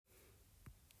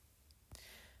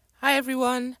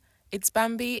everyone, it's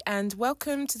Bambi and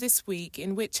welcome to this week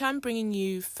in which I'm bringing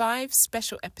you 5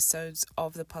 special episodes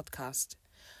of the podcast.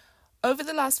 Over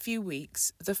the last few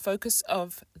weeks, the focus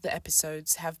of the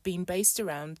episodes have been based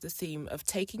around the theme of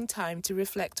taking time to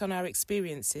reflect on our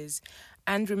experiences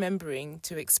and remembering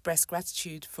to express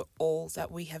gratitude for all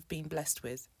that we have been blessed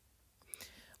with.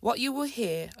 What you will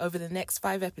hear over the next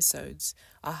 5 episodes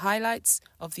are highlights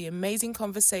of the amazing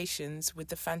conversations with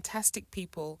the fantastic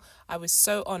people I was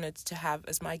so honoured to have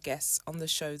as my guests on the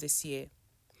show this year.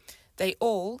 They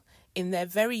all, in their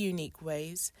very unique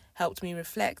ways, helped me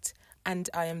reflect, and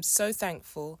I am so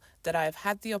thankful that I have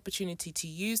had the opportunity to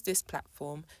use this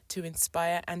platform to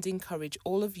inspire and encourage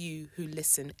all of you who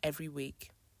listen every week.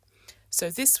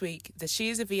 So this week, the She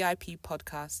is a VIP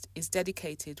podcast is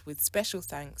dedicated with special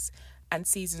thanks and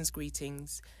season's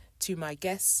greetings to my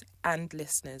guests and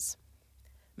listeners.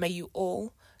 May you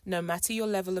all, no matter your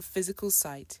level of physical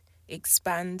sight,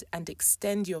 expand and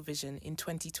extend your vision in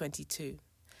 2022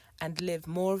 and live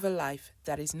more of a life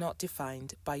that is not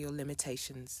defined by your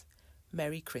limitations.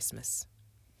 Merry Christmas.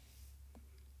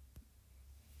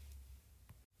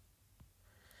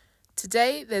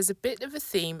 Today, there's a bit of a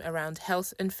theme around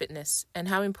health and fitness and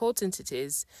how important it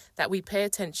is that we pay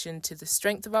attention to the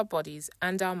strength of our bodies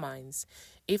and our minds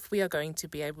if we are going to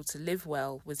be able to live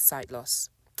well with sight loss.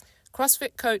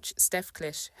 CrossFit coach Steph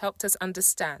Klisch helped us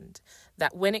understand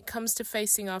that when it comes to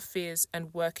facing our fears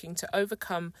and working to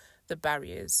overcome the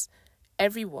barriers,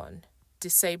 everyone,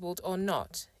 disabled or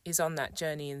not, is on that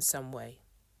journey in some way.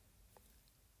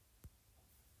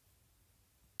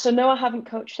 So no, I haven't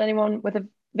coached anyone with a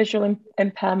visual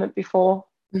impairment before.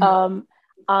 And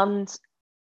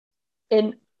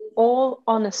in all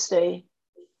honesty,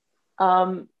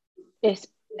 it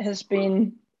has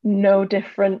been no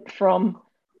different from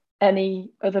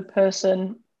any other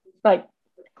person. Like,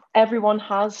 everyone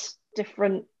has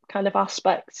different kind of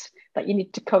aspects that you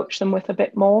need to coach them with a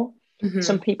bit more.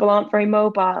 Some people aren't very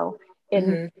mobile.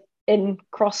 In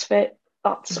CrossFit,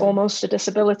 that's almost a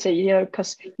disability, you know,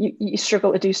 because you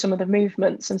struggle to do some of the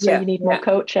movements, and so you need more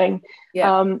coaching.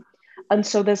 And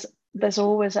so there's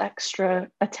always extra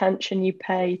attention you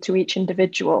pay to each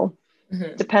individual,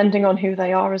 depending on who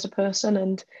they are as a person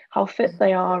and how fit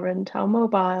they are and how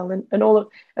mobile and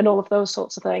all of those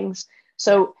sorts of things.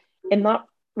 So in that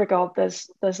regard,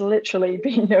 there's literally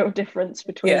been no difference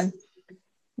between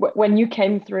when you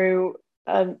came through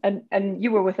and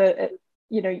you were with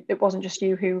you know, it wasn't just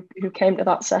you who came to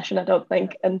that session, I don't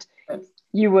think, and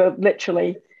you were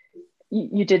literally,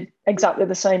 you did exactly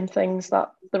the same things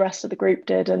that the rest of the group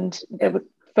did, and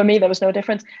for me there was no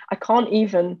difference. I can't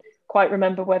even quite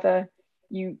remember whether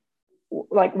you,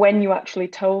 like, when you actually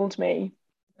told me,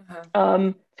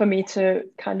 for me to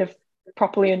kind of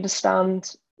properly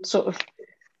understand sort of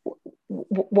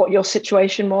what your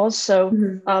situation was.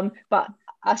 So but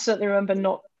I certainly remember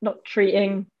not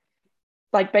treating,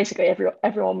 like, basically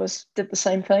everyone did the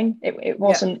same thing. It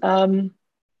wasn't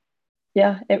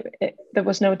there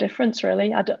was no difference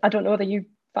really. I don't know whether you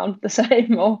found the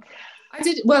same or I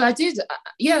did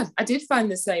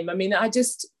find the same. I mean, I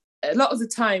just, a lot of the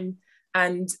time,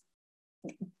 and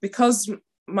because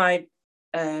my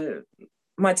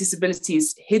disability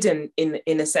is hidden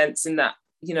in a sense, in that,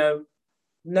 you know,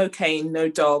 no cane, no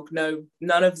dog,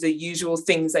 none of the usual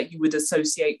things that you would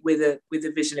associate with a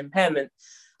visual impairment.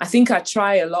 I think I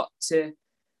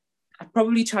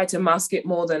probably try to mask it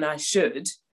more than I should,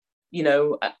 you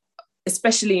know,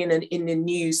 especially in a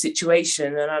new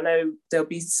situation. And I know there'll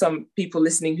be some people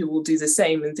listening who will do the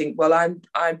same and think, well, I'm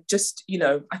just, you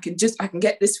know, I can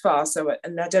get this far,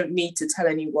 and I don't need to tell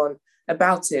anyone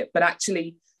about it. But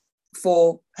actually,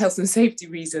 for health and safety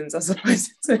reasons, I suppose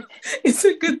it's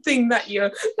a good thing that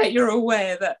you're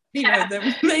aware that, you know,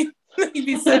 there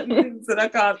maybe certain things that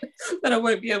I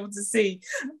won't be able to see.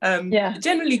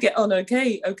 Generally get on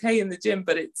okay in the gym,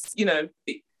 but it's, you know,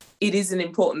 it is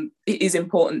important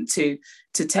to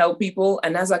tell people.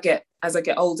 And as I get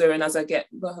older and as I get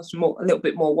a little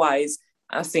bit more wise,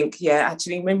 I think,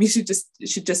 actually maybe you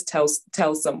should just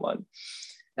tell someone.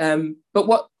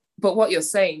 But what you're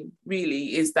saying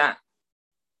really is that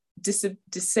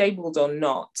disabled or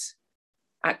not,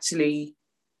 actually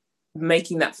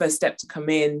making that first step to come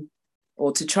in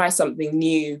or to try something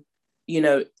new, you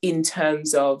know, in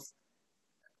terms of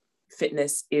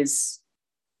fitness is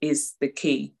the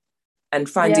key, and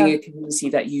finding a community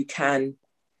that you can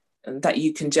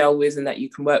gel with and that you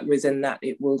can work with, and that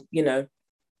it will, you know,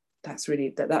 that's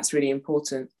really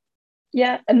important.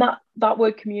 Yeah, and that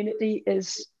word community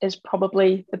is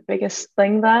probably the biggest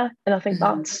thing there, and I think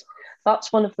that's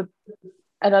one of the,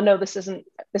 and I know this isn't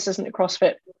a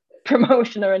CrossFit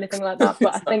promotion or anything like that,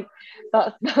 but I think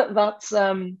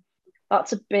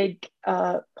that's a big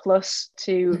plus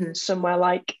to somewhere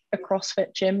like a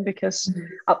CrossFit gym, because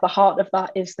at the heart of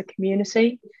that is the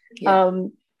community.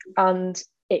 And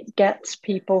it gets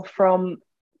people from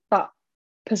that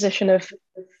position of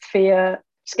fear,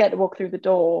 scared to walk through the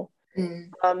door,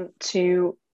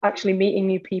 to actually meeting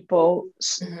new people,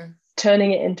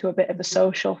 turning it into a bit of a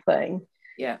social thing.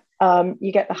 You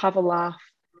get to have a laugh.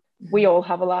 We all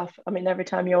have a laugh. I mean, every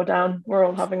time you're down, we're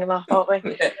all having a laugh, aren't we?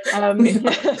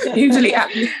 Usually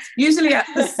at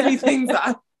the silly things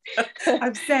that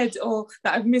I've said or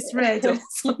that I've misread or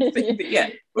something.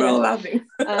 But we're all laughing.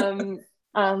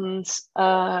 And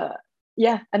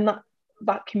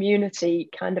that community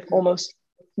kind of almost,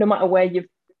 no matter where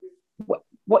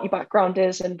what your background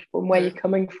is and from where you're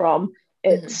coming from,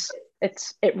 it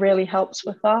really helps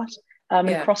with that. And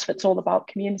CrossFit's all about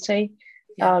community.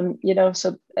 So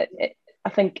I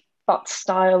think that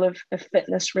style of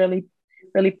fitness really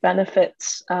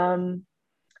benefits some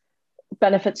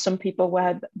people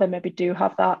where they maybe do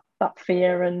have that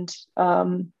fear, and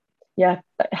it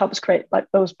helps create like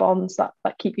those bonds that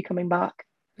keep you coming back.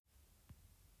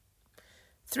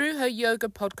 Through her yoga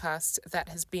podcast that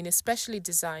has been especially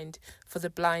designed for the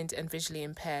blind and visually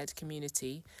impaired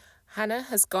community, Hannah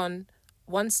has gone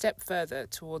one step further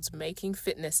towards making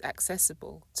fitness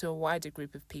accessible to a wider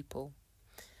group of people.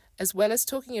 As well as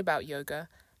talking about yoga,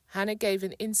 Hannah gave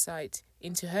an insight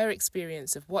into her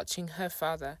experience of watching her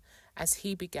father as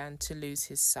he began to lose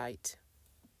his sight.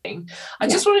 I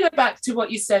just want to go back to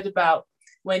what you said about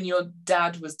when your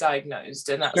dad was diagnosed,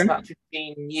 and that was about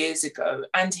 15 years ago,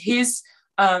 and his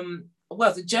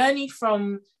the journey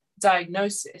from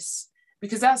diagnosis,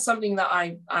 because that's something that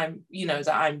I'm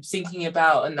thinking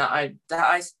about, and that I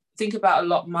think about a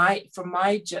lot. My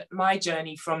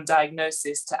journey from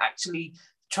diagnosis to actually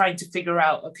trying to figure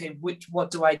out, okay, what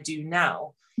do I do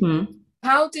now?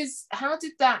 How did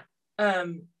that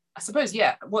I suppose,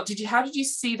 how did you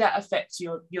see that affect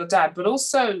your dad, but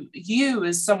also you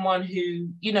as someone who,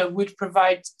 would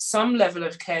provide some level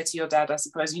of care to your dad, I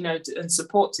suppose, and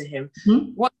support to him?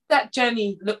 What did that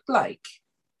journey look like?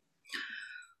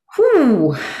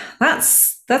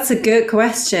 That's a good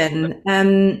question.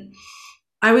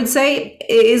 I would say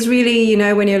it is really,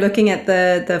 when you're looking at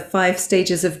the 5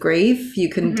 stages of grief, you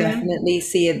can definitely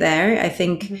see it there. I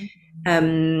think,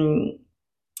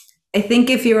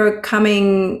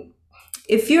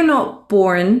 if you're not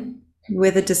born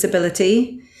with a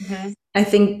disability, I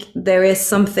think there is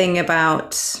something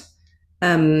about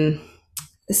a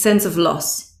sense of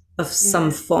loss of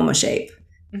some form or shape,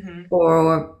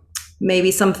 or maybe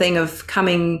something of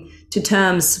coming to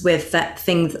terms with that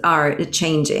things are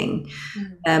changing,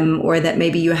 or that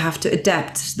maybe you have to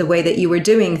adapt the way that you were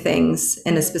doing things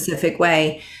in a specific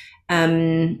way.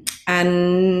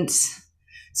 And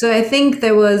so I think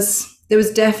there was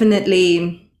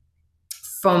definitely,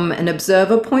 from an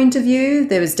observer point of view,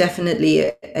 there was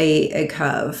definitely a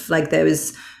curve. Like there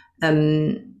was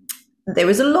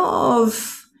a lot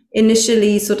of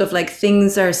initially sort of like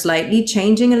things are slightly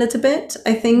changing a little bit,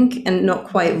 I think, and not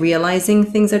quite realizing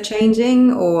things are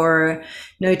changing, or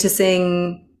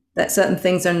noticing that certain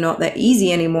things are not that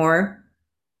easy anymore,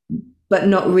 but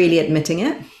not really admitting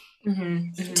it,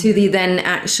 to the then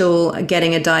actual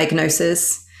getting a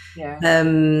diagnosis.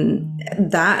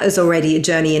 That is already a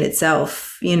journey in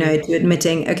itself, to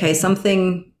admitting, okay,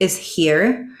 something is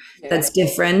here that's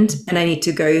different, and I need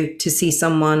to go to see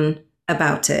someone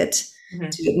about it.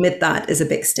 To admit that is a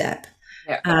big step.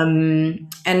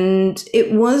 And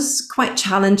it was quite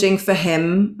challenging for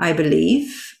him, I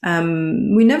believe.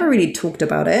 We never really talked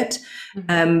about it,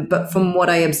 but from what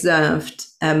I observed,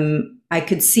 I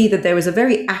could see that there was a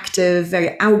very active,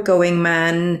 very outgoing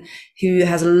man who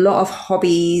has a lot of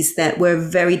hobbies that were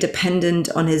very dependent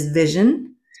on his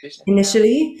vision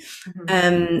initially,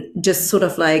 just sort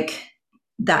of like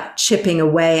that chipping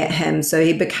away at him. So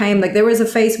he became like, there was a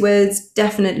phase where it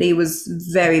definitely was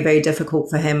very, very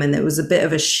difficult for him, and it was a bit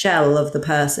of a shell of the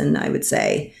person, I would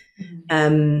say.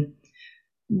 But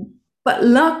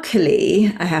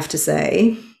luckily, I have to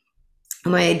say,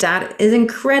 my dad is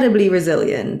incredibly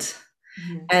resilient.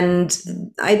 And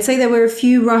I'd say there were a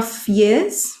few rough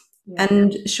years,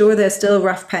 and sure, there's still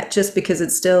rough patches, because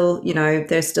it's still,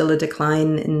 there's still a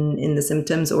decline in the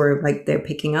symptoms, or like they're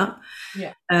picking up.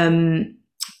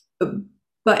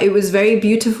 But it was very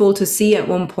beautiful to see at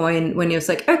one point when he was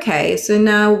like, okay, so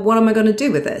now what am I going to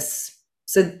do with this?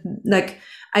 So like,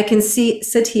 I can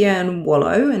sit here and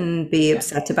wallow and be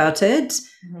upset about it,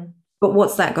 but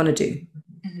what's that going to do?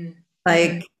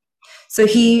 So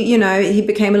he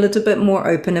became a little bit more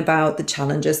open about the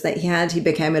challenges that he had. He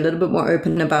became a little bit more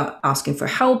open about asking for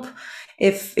help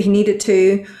if he needed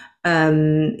to.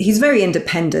 He's very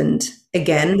independent.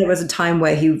 Again, there was a time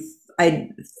where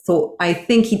I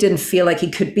think he didn't feel like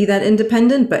he could be that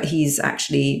independent, but he's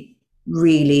actually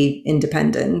really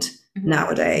independent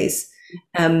nowadays,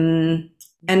 and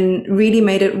really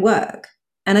made it work.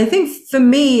 And I think for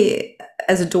me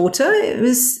as a daughter,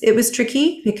 it was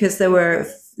tricky because there were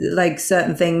like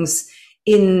certain things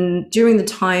during the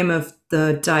time of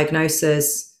the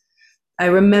diagnosis. I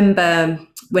remember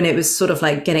when it was sort of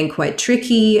like getting quite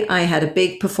tricky, I had a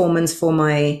big performance for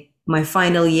my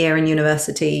final year in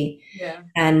university. Yeah.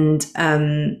 And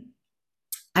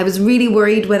I was really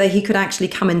worried whether he could actually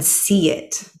come and see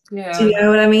it. Yeah. Do you know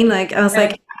what I mean? Like, I was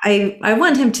like, I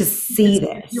want him to see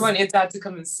this. You want your dad to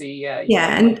come and see, yeah.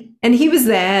 Yeah, and he was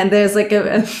there, and there's like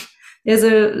there's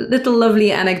a little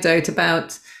lovely anecdote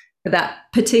about that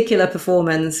particular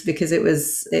performance, because it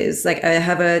was like, I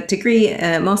have a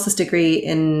master's degree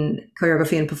in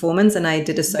choreography and performance, and I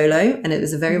did a solo, and it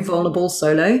was a very vulnerable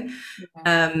solo.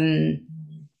 And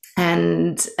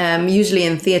usually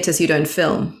in theaters you don't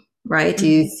film, right?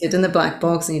 You sit in the black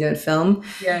box and you don't film.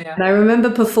 Yeah. And I remember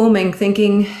performing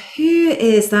thinking, who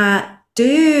is that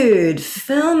dude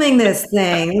filming this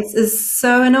thing? This is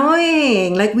so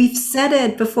annoying. Like, we've said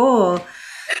it before.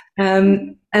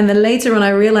 And then later on, I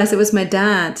realized it was my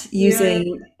dad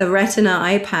using a Retina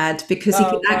iPad, because he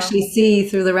could actually see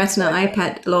through the Retina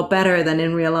iPad a lot better than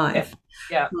in real life.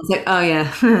 Yeah. I was like, oh yeah,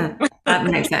 that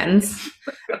makes sense.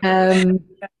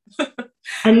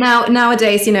 And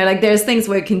nowadays, like, there's things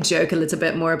where we can joke a little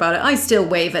bit more about it. I still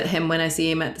wave at him when I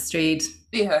see him at the street.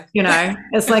 Yeah.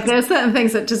 It's like there's certain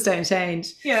things that just don't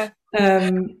change. Yeah.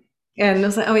 And I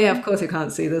was like, oh yeah, of course you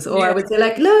can't see this. Or I would say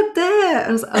like, look there.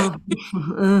 I was like,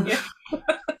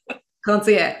 can't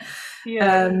see it.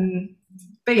 Yeah.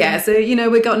 But yeah, so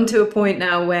we've gotten to a point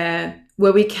now where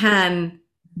we can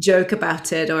joke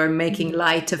about it or making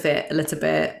light of it a little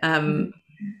bit.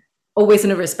 Always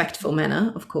in a respectful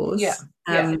manner, of course. Yeah.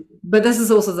 But this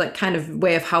is also that kind of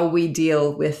way of how we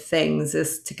deal with things,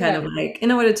 is to kind of like,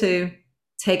 in order to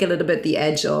take a little bit the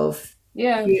edge of.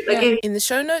 In the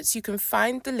show notes, you can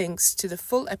find the links to the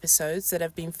full episodes that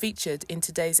have been featured in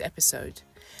today's episode.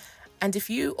 And if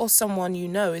you or someone you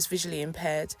know is visually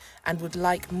impaired and would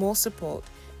like more support,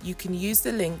 you can use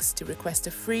the links to request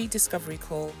a free discovery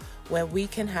call where we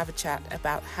can have a chat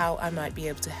about how I might be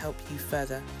able to help you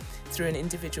further through an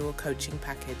individual coaching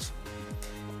package.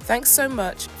 Thanks so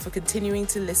much for continuing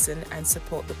to listen and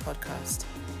support the podcast.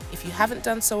 If you haven't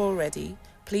done so already,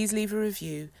 please leave a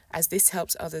review, as this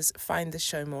helps others find the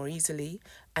show more easily,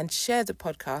 and share the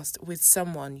podcast with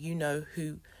someone you know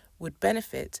who would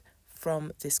benefit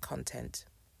from this content.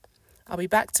 I'll be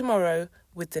back tomorrow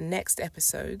with the next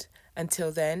episode.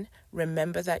 Until then,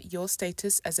 remember that your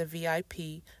status as a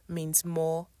VIP means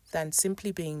more than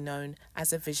simply being known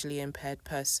as a visually impaired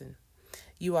person.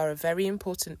 You are a very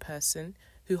important person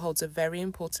who holds a very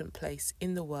important place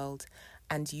in the world,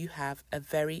 and you have a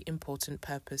very important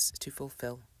purpose to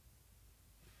fulfill.